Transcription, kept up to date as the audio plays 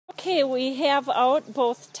Okay, we have out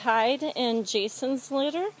both Tide and Jason's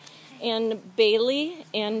litter, and Bailey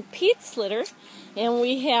and Pete's litter, and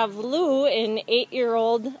we have Lou, an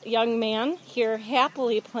 8-year-old young man, here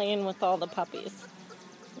happily playing with all the puppies.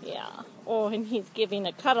 Yeah. Oh, and he's giving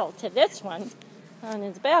a cuddle to this one on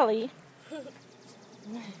his belly.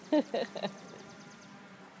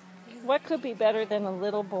 What could be better than a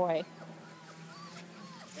little boy?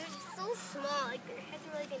 They're so small, like their heads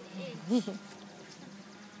are like an inch.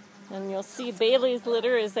 And you'll see Bailey's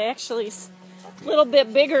litter is actually a little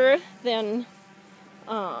bit bigger than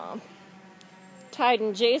Tide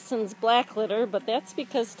and Jason's black litter, but that's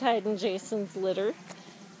because Tide and Jason's litter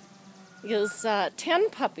is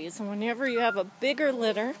 10 puppies. And whenever you have a bigger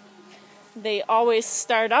litter, they always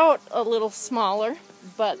start out a little smaller,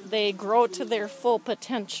 but they grow to their full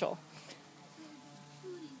potential.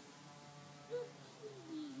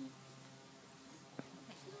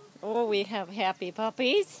 Oh, we have happy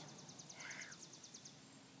puppies.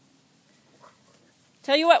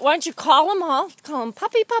 Tell you what, why don't you call them all? Call them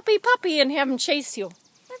puppy, puppy, puppy, and have them chase you.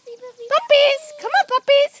 Puppy, puppy, Puppies! Come on,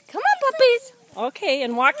 puppies! Come on, puppies! Okay,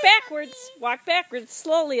 and walk backwards. Walk backwards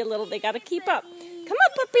slowly a little. They got to keep up. Come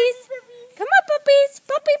on, puppies! Come on, puppies!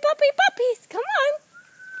 Puppy, puppy, puppies! Come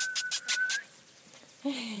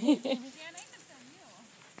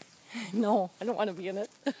on! No, I don't want to be in it.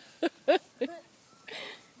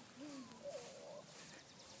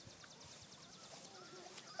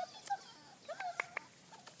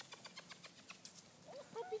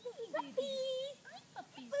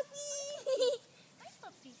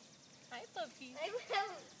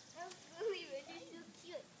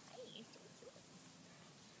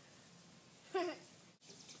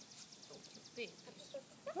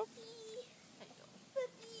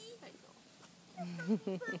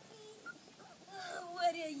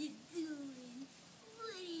 What are you doing?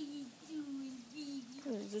 What are you doing, baby?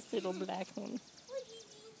 There's this little black one. What are you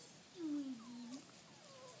doing, baby?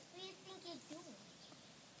 What do you think you're doing?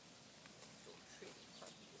 So pretty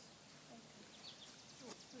puppies. So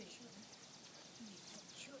pretty.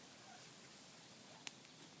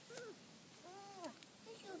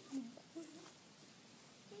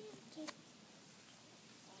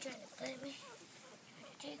 Trying to play me.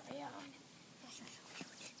 Take me on.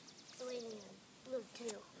 The lady in blue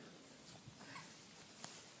too.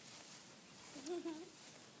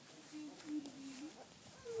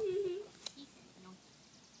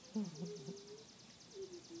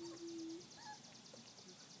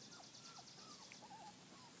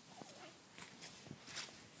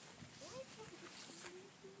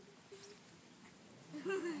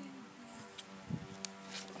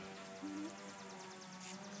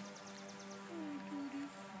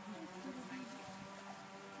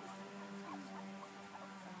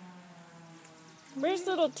 Where's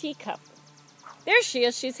little teacup? There she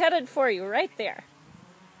is. She's headed for you right there.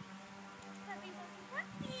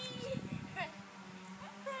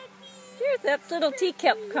 There's that little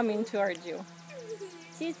teacup coming towards you.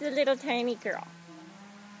 She's the little tiny girl.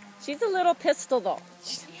 She's a little pistol though.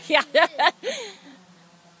 Yeah.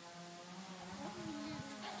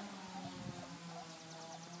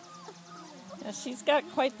 Yeah, she's got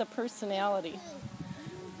quite the personality.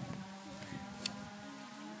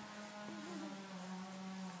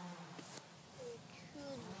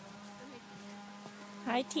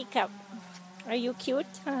 Hi, teacup. Are you cute?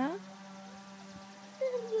 Huh?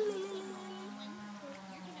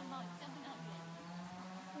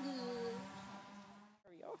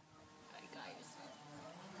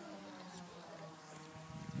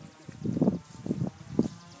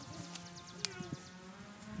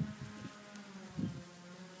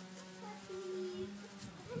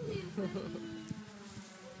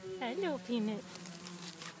 Hello, Peanut.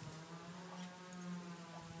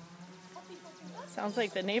 Sounds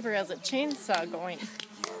like the neighbor has a chainsaw going.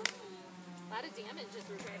 A lot of damage as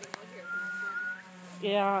we're driving out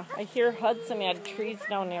here. Yeah, I hear Hudson had trees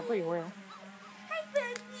down everywhere. Hi,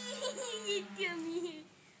 puppy. You come here.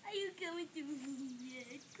 Are you coming to me?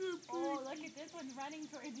 Yeah, good puppy. Oh, look at this one running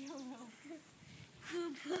towards you.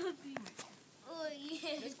 Good puppy. Oh,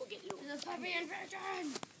 yeah. Let's go get Lou. There's a puppy infection.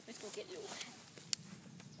 Let's go get Lou.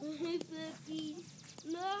 Hi, puppy.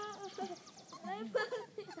 No. Hi, puppy. Hi,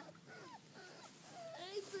 puppy.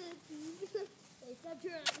 Hey, stop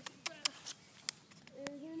trying.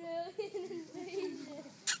 It's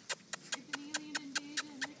an alien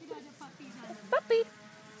invasion. Look at all the puppies on them. Puppy! Look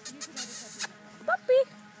at all the puppies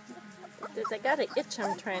on them. Puppy! I got an itch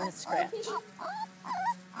I'm trying to scratch.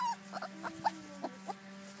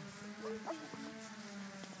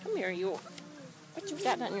 Come here, you. What you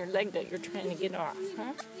got on your leg that you're trying to get off,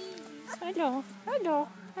 huh? Hello, hello,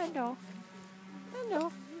 hello,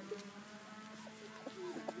 hello.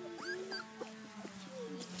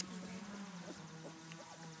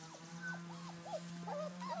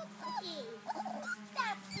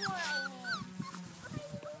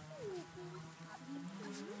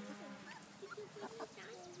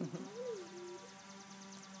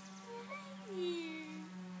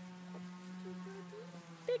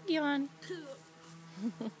 yawn.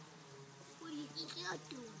 What do you think you're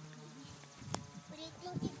doing, baby? What do you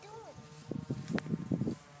think you're doing?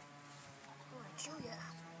 I want to chew ya.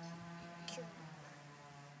 Chew.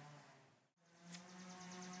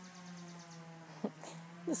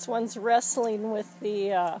 This one's wrestling with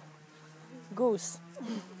the goose.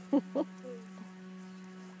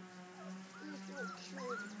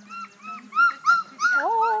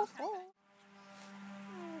 Oh, oh.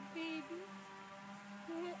 Baby.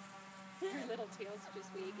 Her little tail's just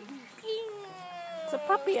wagging. It's a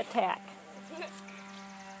puppy attack.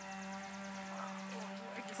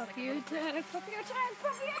 Puppy attack, puppy attack,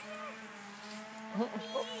 puppy attack.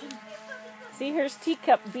 See, here's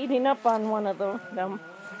Teacup beating up on one of them.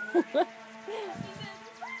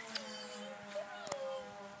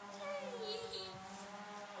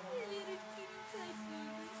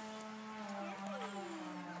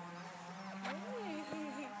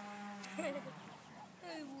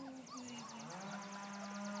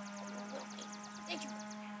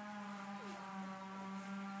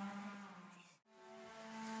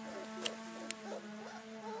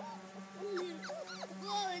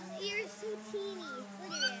 Whoa, his ear's so teeny.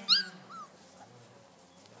 Look at it.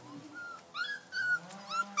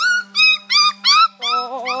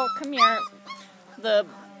 Oh, come here. The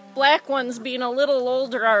black ones, being a little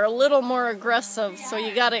older, are a little more aggressive, so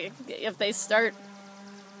you gotta, if they start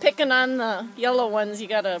picking on the yellow ones, you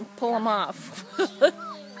gotta pull them off.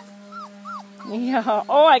 Yeah.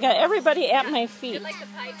 Oh, I got everybody at my feet. You're like the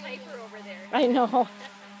Pied Piper over there. I know.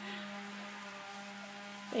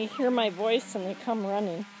 They hear my voice and they come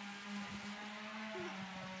running.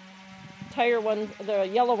 The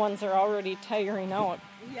yellow ones are already tiring out.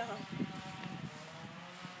 Yeah.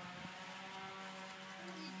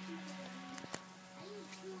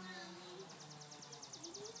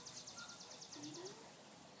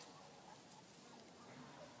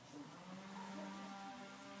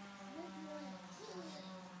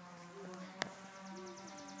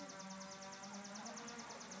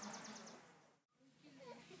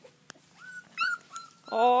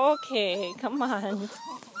 Okay, come on.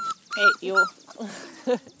 Hey, you.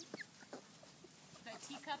 That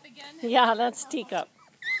Teacup again? Yeah, that's Teacup.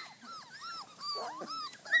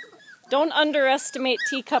 Don't underestimate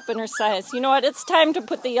Teacup in her size. You know what? It's time to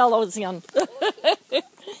put the yellows in.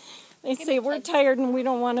 They say we're tired and we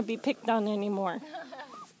don't want to be picked on anymore.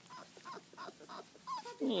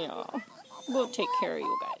 Yeah, we'll take care of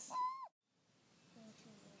you guys.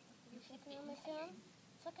 You sucking on my thumb?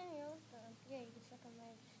 Suck on your own thumb. Yeah, you can suck on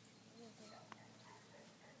mine.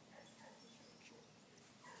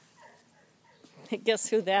 Guess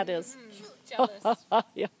who that is? Jealous.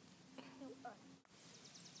 Yeah.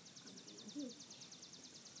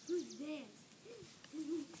 Who's that?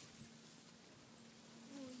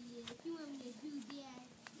 Oh yeah, you want me to do that?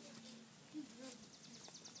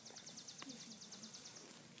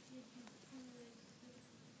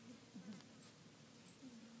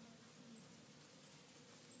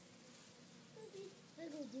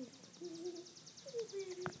 Let's go do